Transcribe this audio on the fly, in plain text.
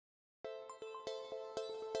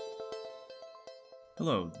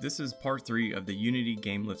Hello, this is part 3 of the Unity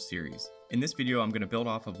GameLift series. In this video, I'm going to build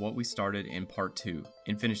off of what we started in part 2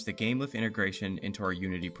 and finish the GameLift integration into our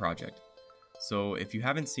Unity project. So if you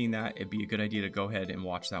haven't seen that, it'd be a good idea to go ahead and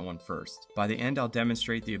watch that one first. By the end, I'll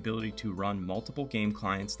demonstrate the ability to run multiple game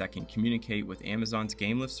clients that can communicate with Amazon's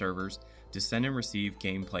GameLift servers to send and receive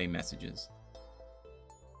gameplay messages.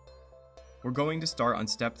 We're going to start on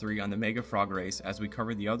step 3 on the Mega Frog race as we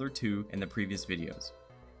covered the other 2 in the previous videos.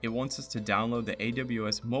 It wants us to download the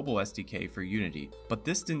AWS mobile SDK for Unity, but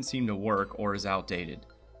this didn't seem to work or is outdated.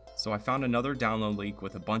 So I found another download link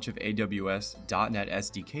with a bunch of AWS .NET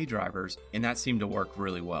SDK drivers, and that seemed to work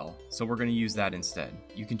really well. So we're going to use that instead.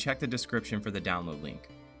 You can check the description for the download link.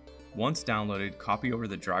 Once downloaded, copy over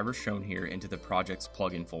the drivers shown here into the project's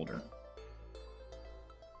plugin folder.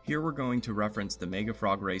 Here we're going to reference the Mega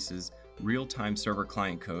Frog Race's real-time server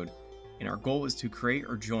client code, and our goal is to create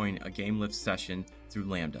or join a GameLift session through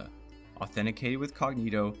Lambda, authenticate it with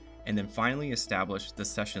Cognito, and then finally establish the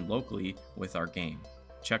session locally with our game.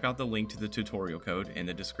 Check out the link to the tutorial code in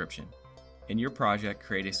the description. In your project,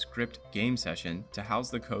 create a script game session to house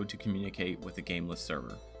the code to communicate with the GameLift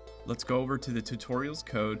server. Let's go over to the tutorial's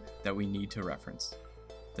code that we need to reference.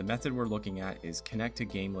 The method we're looking at is connect to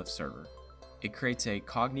GameLift server. It creates a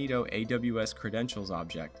Cognito AWS credentials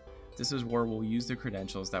object. This is where we'll use the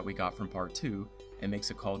credentials that we got from part 2 and makes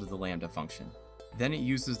a call to the Lambda function. Then it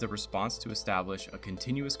uses the response to establish a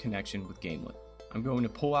continuous connection with GameLift. I'm going to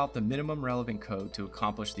pull out the minimum relevant code to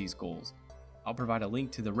accomplish these goals. I'll provide a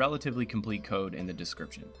link to the relatively complete code in the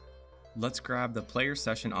description. Let's grab the player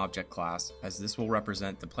session object class, as this will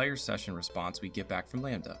represent the player session response we get back from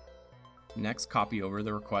Lambda. Next, copy over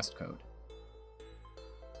the request code.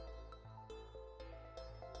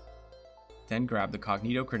 Then grab the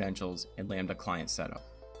Cognito credentials and Lambda client setup.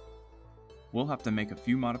 We'll have to make a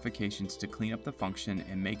few modifications to clean up the function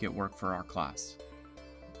and make it work for our class.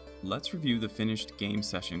 Let's review the finished game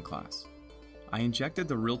session class. I injected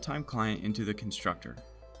the RealTime client into the constructor.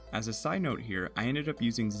 As a side note here, I ended up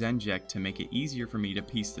using Zenject to make it easier for me to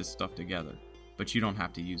piece this stuff together, but you don't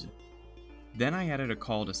have to use it. Then I added a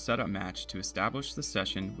call to setup match to establish the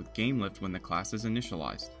session with GameLift when the class is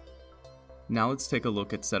initialized. Now let's take a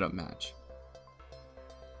look at setup match.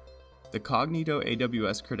 The Cognito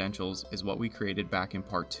AWS credentials is what we created back in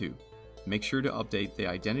part 2. Make sure to update the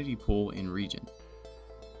identity pool in region.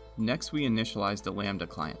 Next, we initialize the Lambda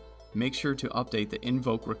client. Make sure to update the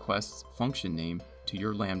invoke requests function name to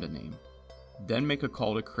your Lambda name. Then make a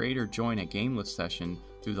call to create or join a GameLift session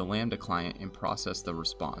through the Lambda client and process the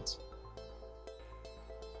response.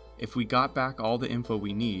 If we got back all the info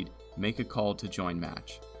we need, make a call to join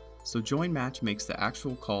match. So join match makes the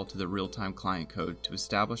actual call to the real-time client code to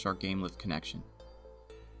establish our GameLift connection.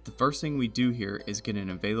 The first thing we do here is get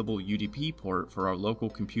an available UDP port for our local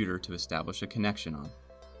computer to establish a connection on.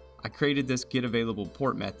 I created this getAvailable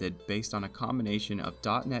port method based on a combination of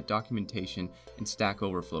 .NET documentation and Stack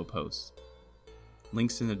Overflow posts.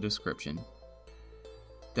 Links in the description.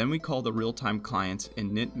 Then we call the real-time client's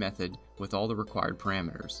init method with all the required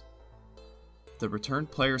parameters. The returned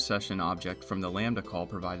player session object from the Lambda call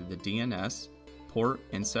provided the DNS, port,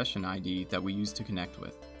 and session ID that we used to connect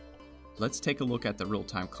with. Let's take a look at the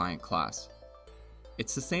real-time client class.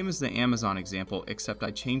 It's the same as the Amazon example, except I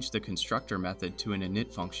changed the constructor method to an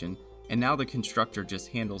init function, and now the constructor just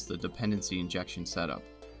handles the dependency injection setup.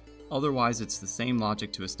 Otherwise, it's the same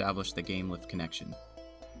logic to establish the GameLift connection.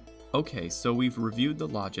 Okay, so we've reviewed the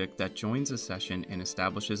logic that joins a session and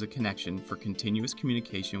establishes a connection for continuous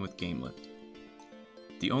communication with GameLift.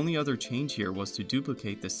 The only other change here was to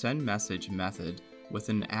duplicate the sendMessage method with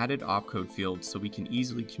an added opcode field so we can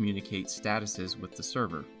easily communicate statuses with the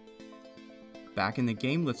server. Back in the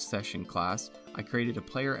GameLift session class, I created a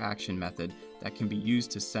player action method that can be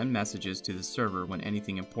used to send messages to the server when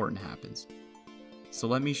anything important happens. So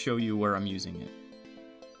let me show you where I'm using it.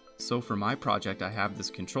 So for my project, I have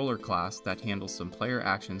this controller class that handles some player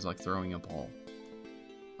actions like throwing a ball.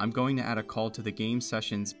 I'm going to add a call to the game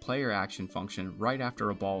session's player action function right after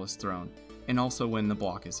a ball is thrown, and also when the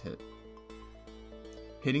block is hit.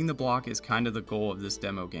 Hitting the block is kind of the goal of this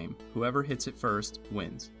demo game. Whoever hits it first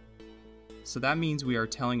wins. So that means we are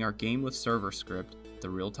telling our GameLift server script, the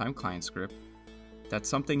real-time client script, that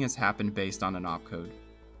something has happened based on an opcode.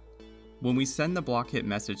 When we send the block hit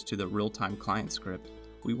message to the real-time client script,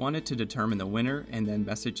 we want it to determine the winner and then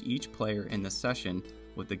message each player in the session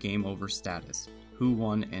with the game over status, who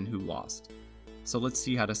won and who lost. So let's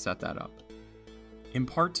see how to set that up. In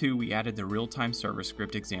part 2, we added the real-time server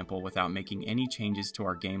script example without making any changes to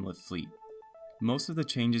our GameLift fleet. Most of the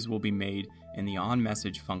changes will be made in the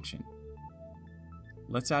onMessage function.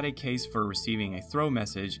 Let's add a case for receiving a throw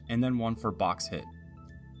message and then one for box hit.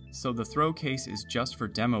 So the throw case is just for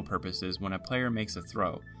demo purposes. When a player makes a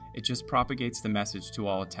throw, it just propagates the message to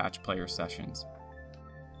all attached player sessions.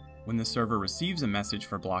 When the server receives a message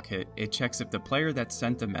for block hit, it checks if the player that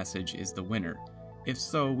sent the message is the winner. If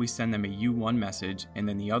so, we send them a "you won" message, and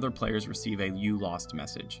then the other players receive a "you lost"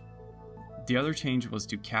 message. The other change was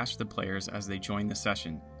to cache the players as they join the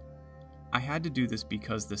session. I had to do this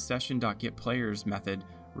because the session.getPlayers method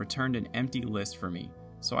returned an empty list for me,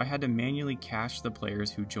 so I had to manually cache the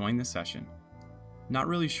players who joined the session. Not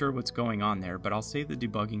really sure what's going on there, but I'll save the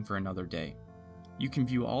debugging for another day. You can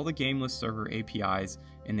view all the GameLift server APIs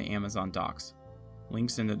in the Amazon docs.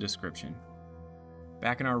 Links in the description.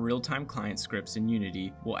 Back in our real-time client scripts in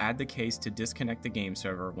Unity, we'll add the case to disconnect the game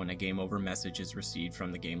server when a game over message is received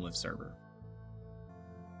from the GameLift server.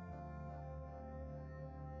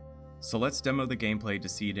 So let's demo the gameplay to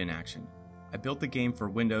see it in action. I built the game for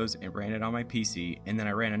Windows and ran it on my PC, and then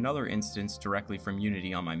I ran another instance directly from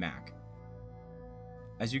Unity on my Mac.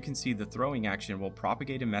 As you can see, the throwing action will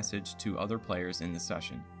propagate a message to other players in the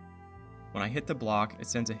session. When I hit the block, it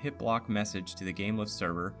sends a hit block message to the GameLift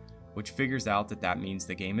server, which figures out that that means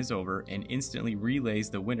the game is over and instantly relays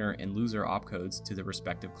the winner and loser opcodes to the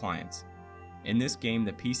respective clients. In this game,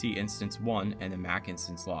 the PC instance won and the Mac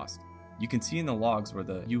instance lost. You can see in the logs where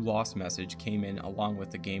the "you lost" message came in along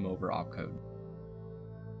with the game over opcode.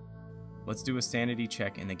 Let's do a sanity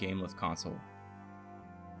check in the GameLift console.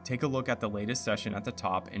 Take a look at the latest session at the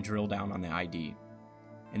top and drill down on the ID.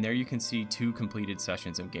 And there you can see 2 completed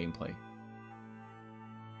sessions of gameplay.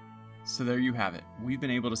 So there you have it. We've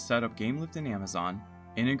been able to set up GameLift in Amazon,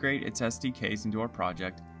 integrate its SDKs into our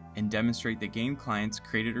project, and demonstrate that game clients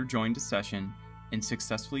created or joined a session and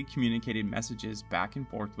successfully communicated messages back and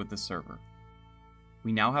forth with the server.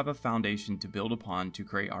 We now have a foundation to build upon to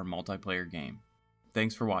create our multiplayer game.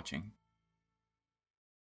 Thanks for watching.